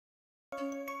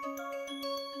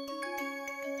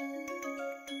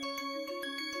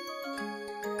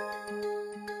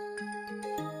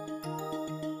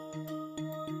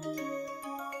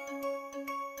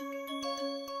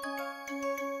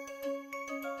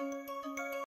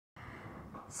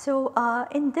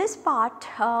In this part,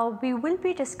 we will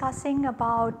be discussing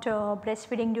about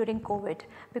breastfeeding during COVID,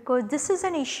 because this is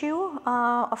an issue,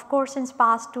 of course, since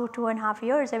past 2.5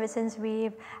 years, ever since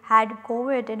we've had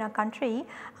COVID in our country,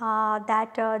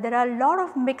 that there are a lot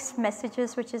of mixed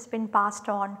messages which has been passed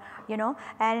on,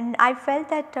 and I felt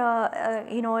that,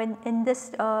 in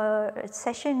this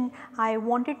session, I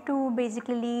wanted to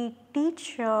basically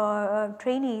teach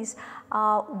trainees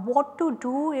what to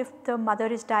do if the mother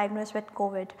is diagnosed with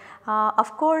COVID.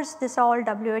 Of course, this is all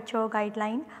WHO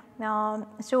guideline.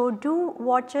 So do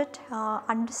watch it,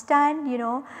 understand,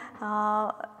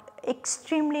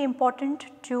 extremely important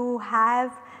to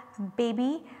have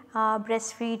baby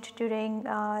breastfeed during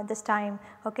this time,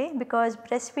 okay, because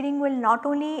breastfeeding will not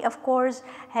only of course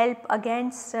help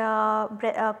against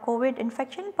COVID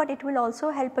infection, but it will also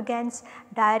help against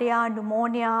diarrhea,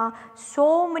 pneumonia,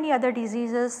 so many other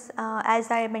diseases, as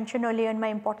I mentioned earlier in my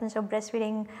importance of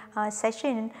breastfeeding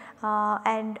session.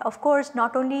 And of course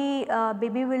not only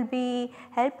baby will be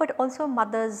helped, but also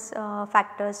mother's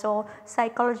factors, so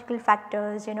psychological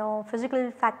factors, physical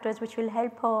factors which will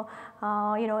help her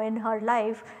in her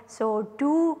life. So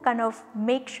do kind of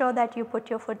make sure that you put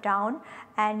your foot down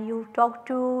and you talk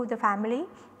to the family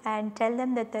and tell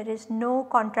them that there is no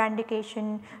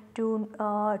contraindication to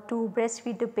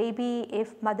breastfeed the baby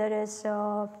if mother is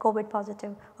COVID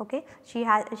positive. Okay,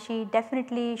 she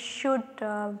definitely should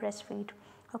breastfeed.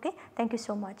 Okay, thank you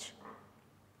so much.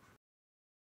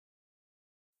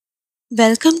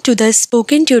 Welcome to the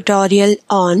spoken tutorial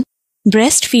on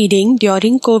breastfeeding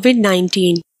during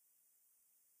COVID-19.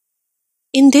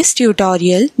 In this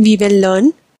tutorial, we will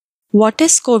learn what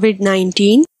is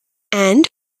COVID-19 and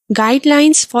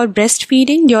guidelines for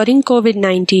breastfeeding during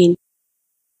COVID-19.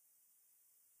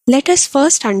 Let us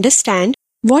first understand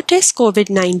what is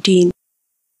COVID-19.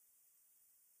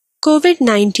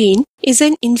 COVID-19 is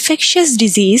an infectious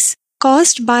disease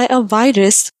caused by a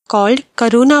virus called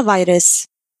coronavirus.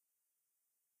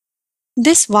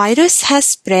 This virus has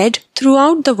spread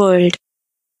throughout the world.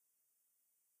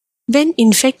 When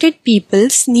infected people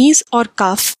sneeze or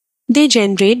cough, they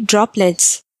generate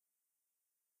droplets.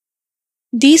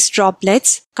 These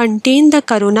droplets contain the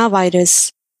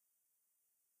coronavirus.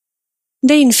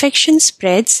 The infection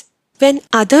spreads when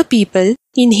other people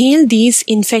inhale these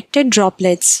infected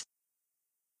droplets.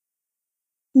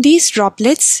 These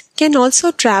droplets can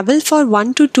also travel for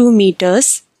 1 to 2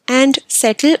 meters and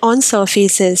settle on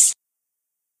surfaces.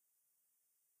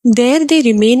 There they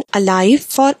remain alive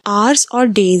for hours or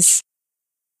days.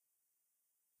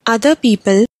 Other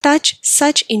people touch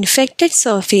such infected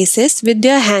surfaces with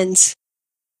their hands.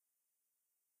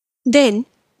 Then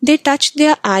they touch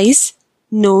their eyes,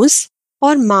 nose,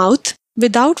 or mouth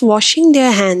without washing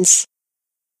their hands.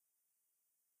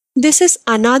 This is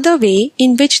another way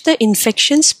in which the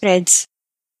infection spreads.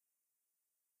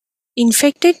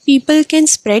 Infected people can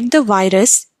spread the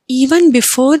virus even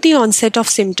before the onset of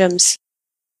symptoms.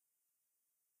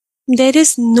 There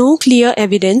is no clear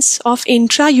evidence of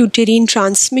intrauterine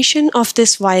transmission of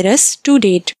this virus to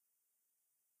date.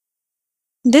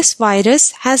 This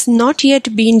virus has not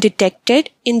yet been detected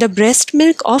in the breast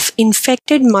milk of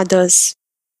infected mothers.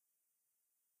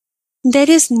 There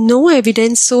is no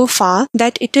evidence so far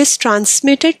that it is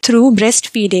transmitted through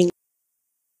breastfeeding.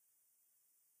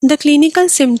 The clinical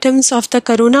symptoms of the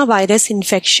coronavirus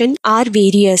infection are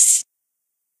various.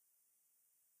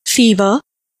 Fever,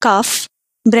 cough,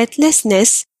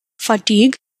 breathlessness,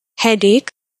 fatigue, headache,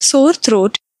 sore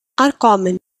throat are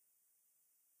common.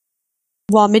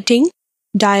 Vomiting,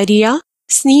 diarrhea,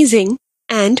 sneezing,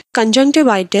 and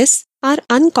conjunctivitis are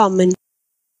uncommon.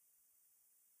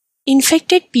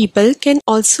 Infected people can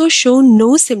also show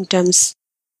no symptoms.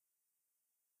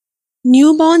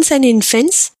 Newborns and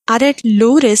infants are at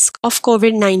low risk of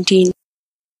COVID-19.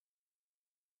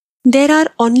 There are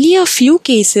only a few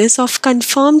cases of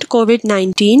confirmed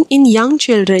COVID-19 in young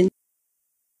children.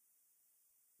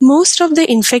 Most of the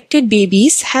infected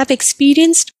babies have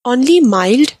experienced only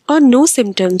mild or no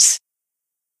symptoms.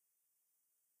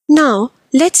 Now,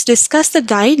 let's discuss the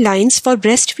guidelines for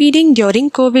breastfeeding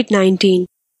during COVID-19.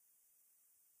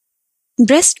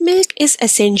 Breast milk is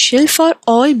essential for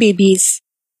all babies.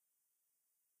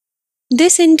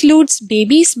 This includes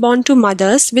babies born to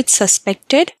mothers with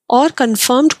suspected or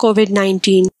confirmed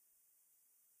COVID-19.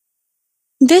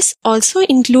 This also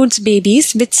includes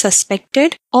babies with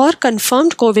suspected or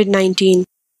confirmed COVID-19.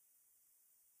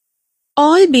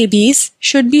 All babies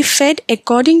should be fed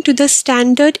according to the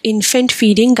standard infant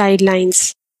feeding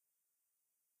guidelines.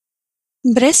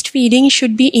 Breastfeeding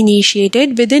should be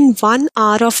initiated within 1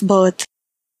 hour of birth.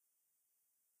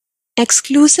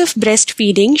 Exclusive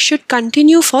breastfeeding should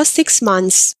continue for 6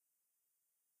 months.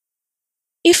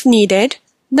 If needed,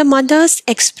 the mother's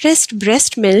expressed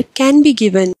breast milk can be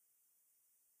given.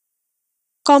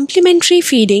 Complementary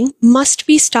feeding must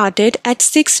be started at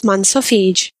 6 months of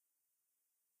age.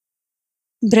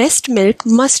 Breast milk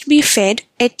must be fed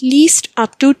at least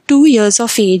up to 2 years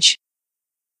of age.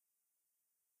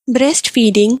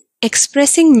 Breastfeeding,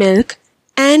 expressing milk,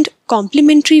 and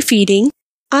complementary feeding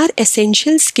are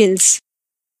essential skills.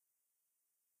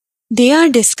 They are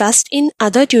discussed in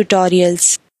other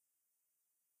tutorials.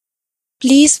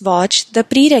 Please watch the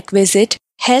prerequisite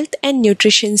health and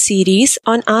nutrition series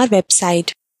on our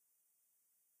website.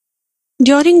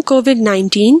 During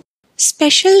COVID-19,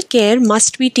 special care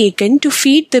must be taken to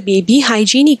feed the baby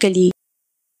hygienically.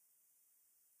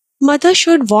 Mother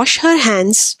should wash her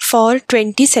hands for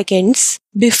 20 seconds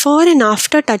before and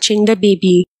after touching the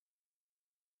baby.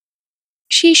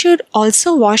 She should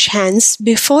also wash hands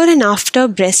before and after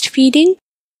breastfeeding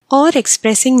or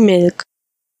expressing milk.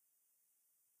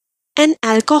 An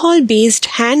alcohol-based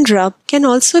hand rub can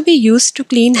also be used to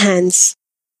clean hands.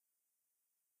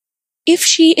 If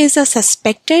she is a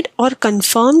suspected or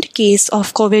confirmed case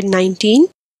of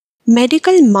COVID-19,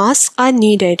 medical masks are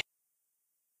needed.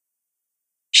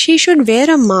 She should wear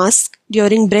a mask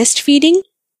during breastfeeding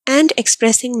and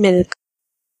expressing milk.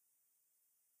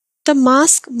 The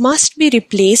mask must be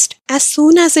replaced as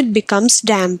soon as it becomes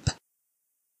damp.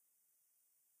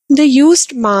 The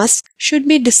used mask should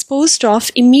be disposed of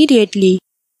immediately.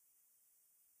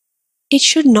 It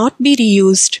should not be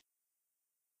reused.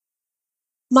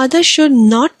 Mother should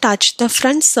not touch the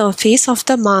front surface of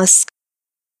the mask.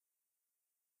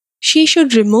 She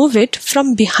should remove it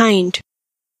from behind.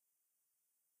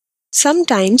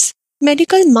 Sometimes,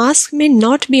 medical masks may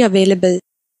not be available.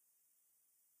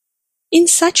 In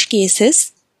such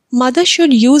cases, mother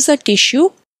should use a tissue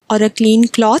or a clean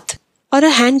cloth or a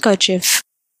handkerchief.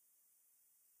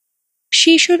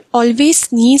 She should always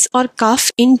sneeze or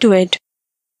cough into it.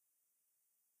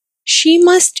 She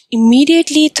must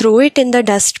immediately throw it in the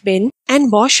dustbin and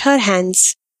wash her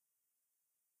hands.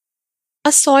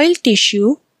 A soiled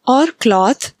tissue or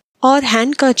cloth or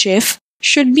handkerchief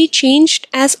should be changed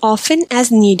as often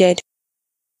as needed.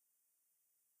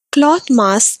 Cloth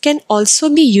masks can also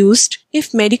be used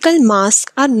if medical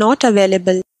masks are not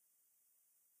available.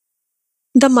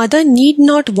 The mother need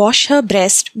not wash her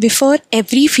breast before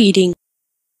every feeding.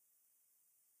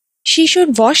 She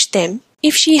should wash them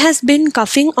if she has been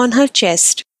coughing on her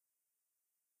chest.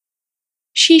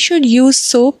 She should use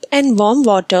soap and warm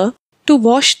water to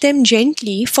wash them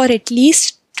gently for at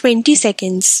least 20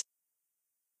 seconds.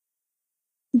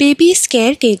 Baby's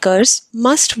caretakers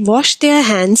must wash their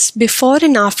hands before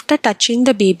and after touching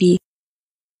the baby.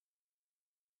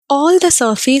 All the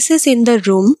surfaces in the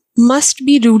room must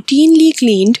be routinely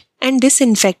cleaned and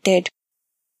disinfected.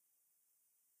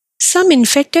 Some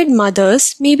infected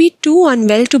mothers may be too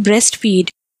unwell to breastfeed.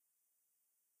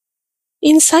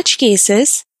 In such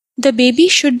cases, the baby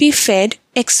should be fed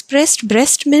expressed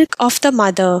breast milk of the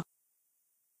mother.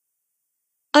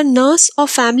 A nurse or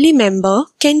family member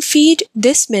can feed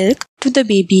this milk to the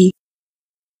baby.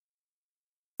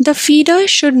 The feeder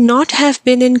should not have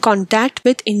been in contact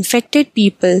with infected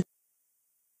people.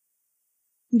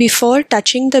 Before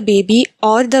touching the baby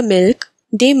or the milk,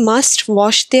 they must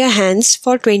wash their hands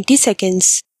for 20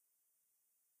 seconds.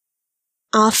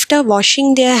 After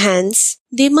washing their hands,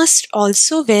 they must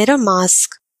also wear a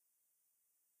mask.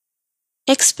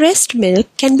 Expressed milk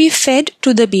can be fed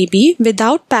to the baby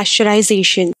without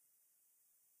pasteurization.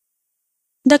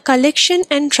 The collection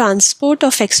and transport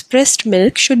of expressed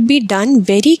milk should be done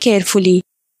very carefully.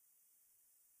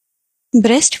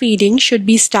 Breastfeeding should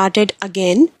be started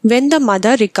again when the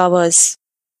mother recovers.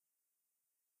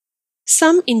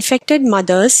 Some infected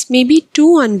mothers may be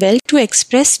too unwell to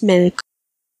express milk.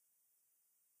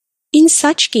 In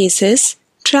such cases,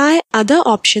 try other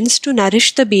options to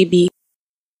nourish the baby.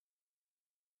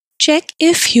 Check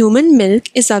if human milk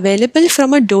is available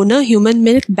from a donor human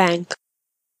milk bank.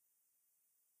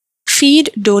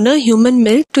 Feed donor human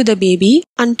milk to the baby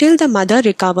until the mother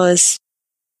recovers.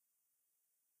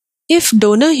 If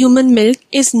donor human milk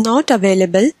is not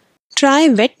available, try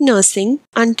wet nursing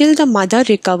until the mother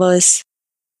recovers.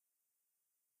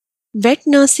 Wet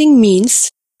nursing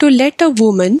means to let a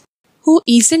woman who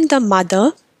isn't the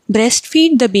mother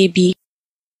breastfeed the baby.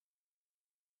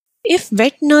 If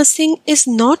wet nursing is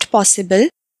not possible,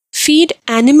 feed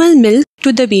animal milk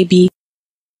to the baby.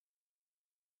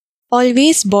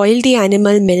 Always boil the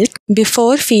animal milk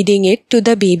before feeding it to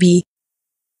the baby.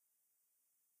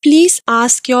 Please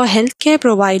ask your healthcare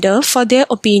provider for their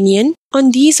opinion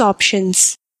on these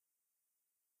options.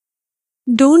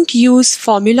 Don't use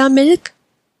formula milk,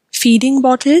 feeding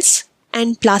bottles,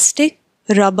 and plastic,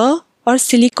 rubber or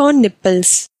silicone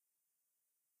nipples.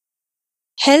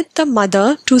 Help the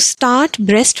mother to start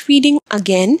breastfeeding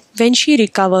again when she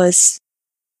recovers.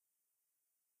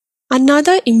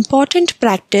 Another important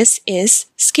practice is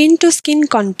skin-to-skin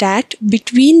contact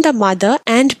between the mother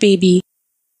and baby.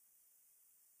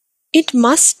 It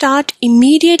must start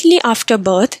immediately after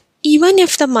birth, even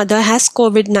if the mother has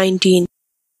COVID-19.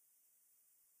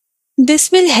 This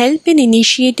will help in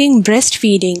initiating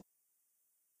breastfeeding.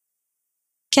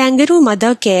 Kangaroo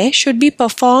mother care should be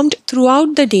performed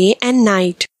throughout the day and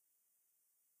night.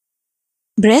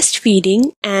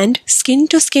 Breastfeeding and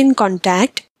skin-to-skin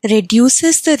contact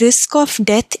reduces the risk of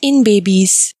death in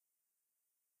babies.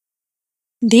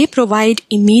 They provide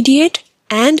immediate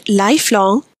and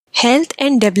lifelong health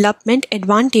and development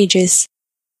advantages.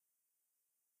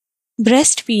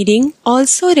 Breastfeeding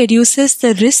also reduces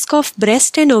the risk of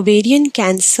breast and ovarian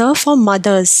cancer for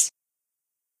mothers.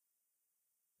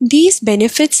 These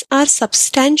benefits are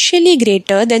substantially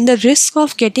greater than the risk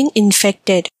of getting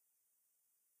infected.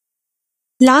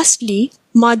 Lastly,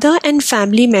 mother and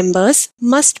family members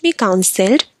must be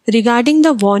counseled regarding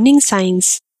the warning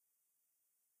signs.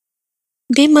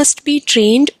 They must be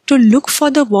trained to look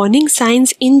for the warning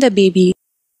signs in the baby.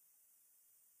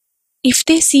 If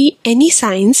they see any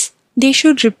signs, they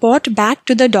should report back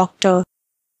to the doctor.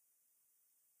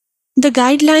 The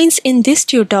guidelines in this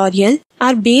tutorial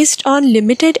are based on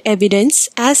limited evidence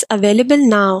as available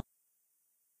now.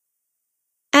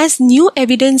 As new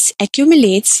evidence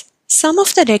accumulates, some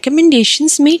of the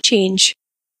recommendations may change.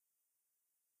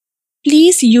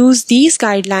 Please use these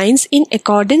guidelines in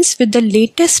accordance with the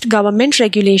latest government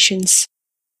regulations.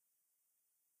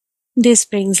 This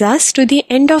brings us to the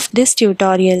end of this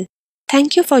tutorial.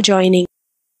 Thank you for joining.